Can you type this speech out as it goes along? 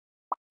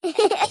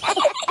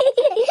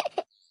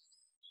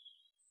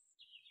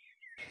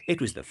It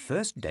was the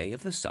first day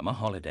of the summer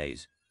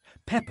holidays.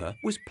 Peppa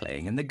was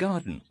playing in the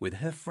garden with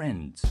her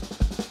friends.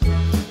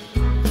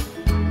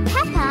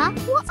 Peppa,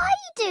 what are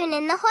you doing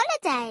in the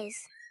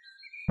holidays?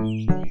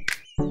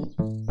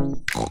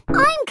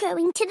 I'm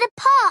going to the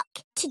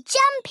park to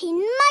jump in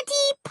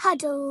muddy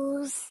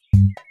puddles.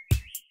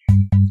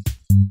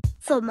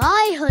 For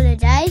my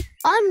holiday,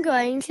 I'm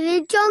going to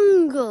the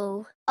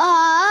jungle.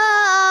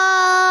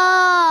 Ah!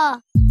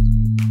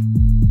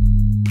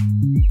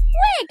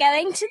 We're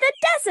going to the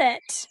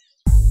desert.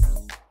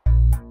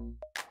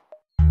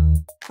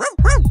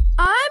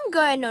 I'm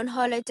going on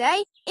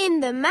holiday in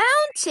the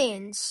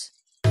mountains.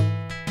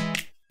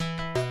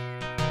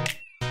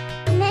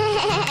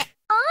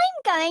 I'm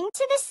going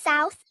to the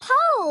South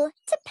Pole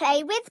to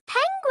play with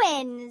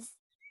penguins.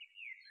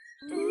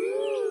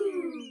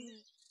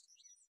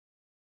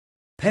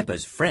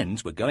 Peppa's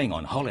friends were going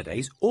on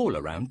holidays all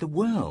around the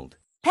world.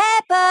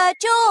 Peppa,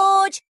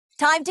 George,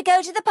 time to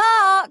go to the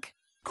park,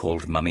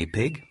 Called Mummy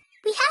Pig.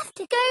 We have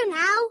to go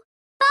now.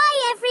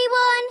 Bye,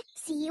 everyone.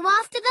 See you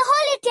after the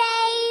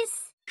holidays.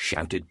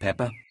 Shouted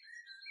Peppa.